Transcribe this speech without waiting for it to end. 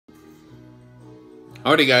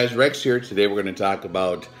Alrighty guys, Rex here. Today we're going to talk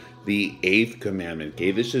about the 8th commandment. Okay,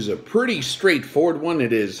 this is a pretty straightforward one.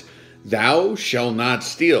 It is, thou shalt not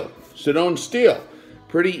steal. So don't steal.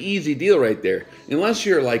 Pretty easy deal right there. Unless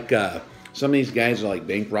you're like some of these guys are like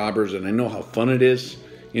bank robbers, and I know how fun it is,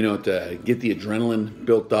 you know, to get the adrenaline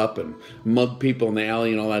built up and mug people in the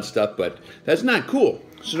alley and all that stuff, but that's not cool.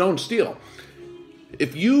 So don't steal.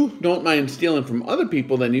 If you don't mind stealing from other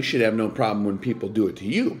people, then you should have no problem when people do it to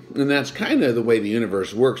you. And that's kind of the way the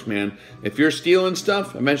universe works, man. If you're stealing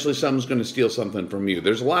stuff, eventually someone's going to steal something from you.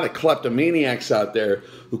 There's a lot of kleptomaniacs out there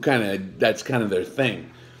who that's kind of their thing.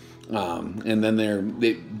 And then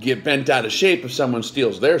they get bent out of shape if someone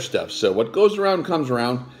steals their stuff. So what goes around comes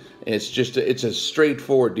around. It's a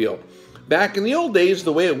straightforward deal. Back in the old days,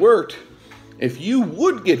 the way it worked, if you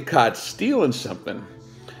would get caught stealing something,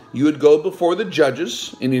 you would go before the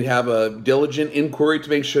judges and you'd have a diligent inquiry to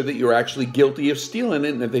make sure that you're actually guilty of stealing it.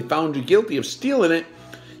 And if they found you guilty of stealing it,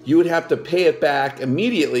 you would have to pay it back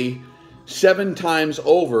immediately 7 times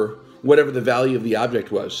over whatever the value of the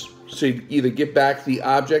object was. So you'd either get back the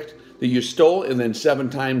object that you stole and then 7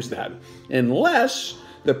 times that. Unless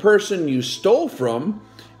the person you stole from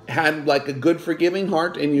had like a good forgiving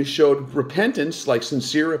heart and you showed repentance, like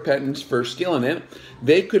sincere repentance for stealing it,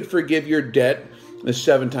 they could forgive your debt the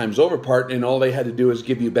 7 times over part, and all they had to do is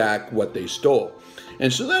give you back what they stole.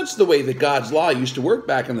 And so that's the way that God's law used to work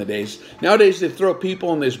back in the days. Nowadays they throw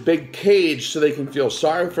people in this big cage so they can feel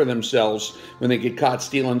sorry for themselves when they get caught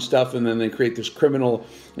stealing stuff, and then they create this criminal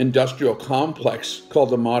industrial complex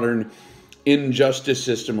called the modern injustice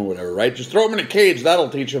system or whatever, right? Just throw them in a cage,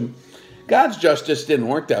 that'll teach them. God's justice didn't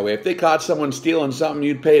work that way. If they caught someone stealing something,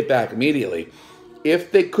 you'd pay it back immediately.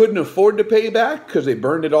 If they couldn't afford to pay back because they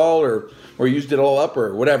burned it all or used it all up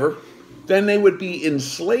or whatever, then they would be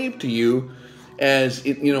enslaved to you as,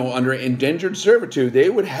 you know, under indentured servitude. They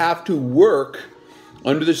would have to work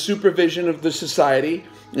under the supervision of the society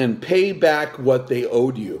and pay back what they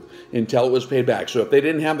owed you until it was paid back. So if they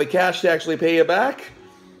didn't have the cash to actually pay you back,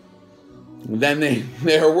 then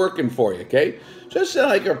they're working for you, okay? Just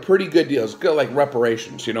like a pretty good deal. It's good, like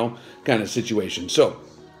reparations, you know, kind of situation. So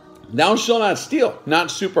thou shalt not steal. Not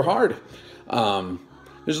super hard.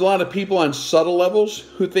 There's a lot of people on subtle levels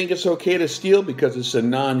who think it's okay to steal because it's a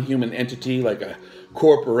non-human entity like a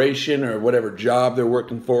corporation or whatever job they're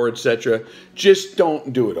working for, etc. Just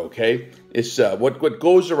don't do it, okay? It's what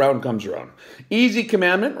goes around comes around. Easy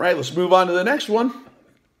commandment, right? Let's move on to the next one,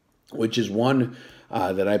 which is one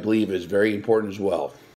that I believe is very important as well.